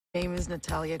My name is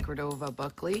Natalia Cordova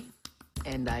Buckley,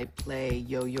 and I play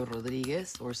Yo-Yo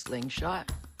Rodriguez, or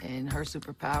Slingshot. And her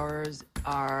superpowers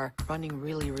are running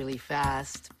really, really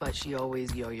fast, but she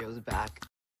always yo-yos back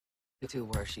to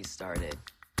where she started.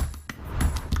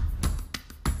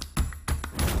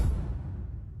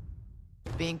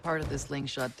 Being part of the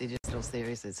Slingshot digital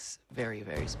series is very,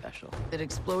 very special. It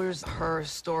explores her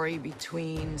story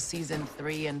between season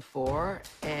 3 and 4,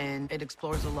 and it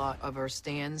explores a lot of her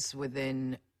stance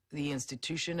within the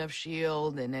institution of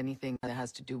S.H.I.E.L.D. and anything that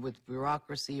has to do with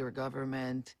bureaucracy or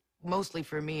government. Mostly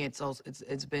for me, it's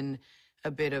been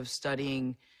a bit of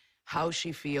studying how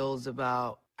she feels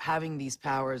about having these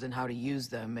powers and how to use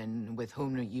them, and with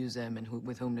whom to use them, and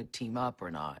with whom to team up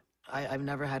or not. I've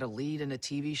never had a lead in a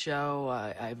TV show.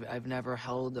 I've never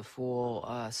held a full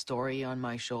story on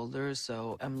my shoulders,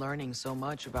 so I'm learning so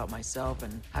much about myself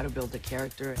and how to build a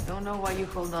character. I don't know why you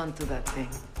hold on to that thing.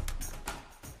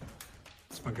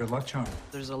 It's my good luck charm.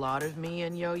 There's a lot of me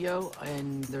in Yo-Yo,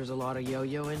 and there's a lot of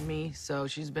Yo-Yo in me, so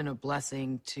she's been a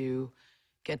blessing to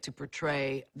get to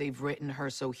portray. They've written her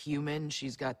so human.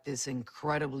 She's got this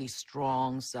incredibly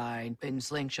strong side. In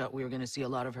Slingshot, we were going to see a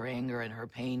lot of her anger and her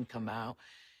pain come out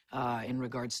in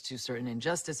regards to certain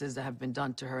injustices that have been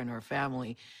done to her and her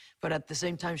family. But at the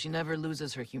same time, she never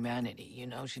loses her humanity, you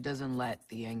know? She doesn't let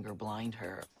the anger blind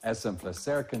her. Es un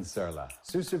placer conocerla.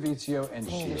 Su servicio en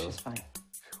S.H.I.E.L.D. She's fine.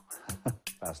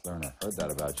 Fast learner. Heard that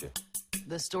about you.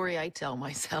 The story I tell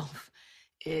myself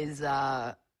is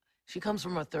she comes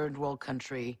from a third world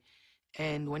country,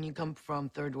 and when you come from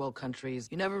third world countries,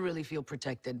 you never really feel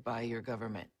protected by your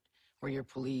government or your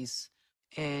police.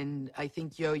 And I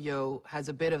think Yo-Yo has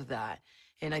a bit of that.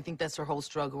 And I think that's her whole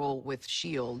struggle with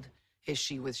S.H.I.E.L.D. Is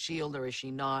she with S.H.I.E.L.D. or is she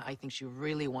not? I think she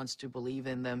really wants to believe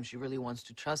in them. She really wants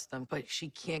to trust them. But she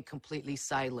can't completely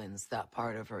silence that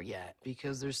part of her yet,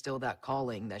 because there's still that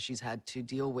calling that she's had to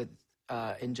deal with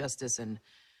injustice and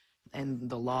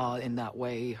the law in that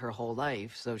way her whole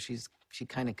life. So she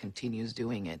kind of continues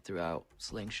doing it throughout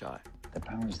Slingshot. The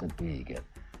powers that be get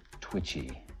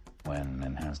twitchy when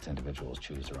enhanced individuals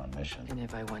choose their own mission. And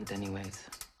if I went anyways.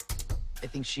 I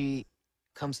think she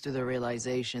comes to the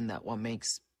realization that what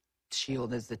makes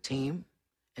S.H.I.E.L.D. is the team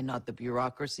and not the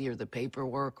bureaucracy or the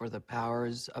paperwork or the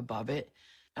powers above it.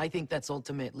 I think that's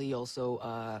ultimately also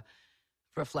a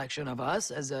reflection of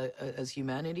us as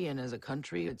humanity and as a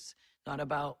country. It's not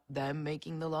about them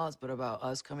making the laws, but about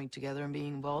us coming together and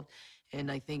being involved.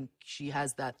 And I think she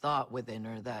has that thought within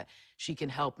her that she can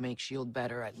help make S.H.I.E.L.D.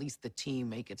 better, at least the team,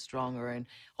 make it stronger. And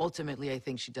ultimately, I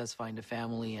think she does find a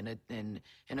family and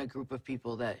a group of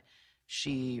people that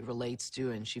she relates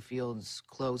to and she feels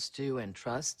close to and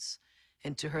trusts.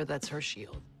 And to her, that's her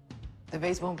S.H.I.E.L.D. The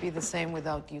base won't be the same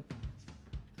without you.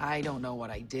 I don't know what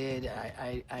I did.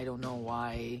 I don't know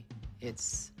why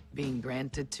it's being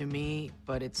granted to me,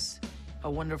 but it's a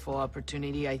wonderful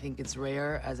opportunity. I think it's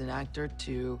rare as an actor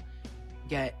to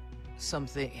get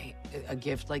something, a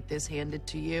gift like this handed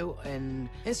to you, and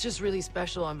it's just really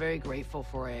special. I'm very grateful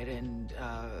for it, and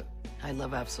I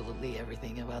love absolutely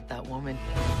everything about that woman.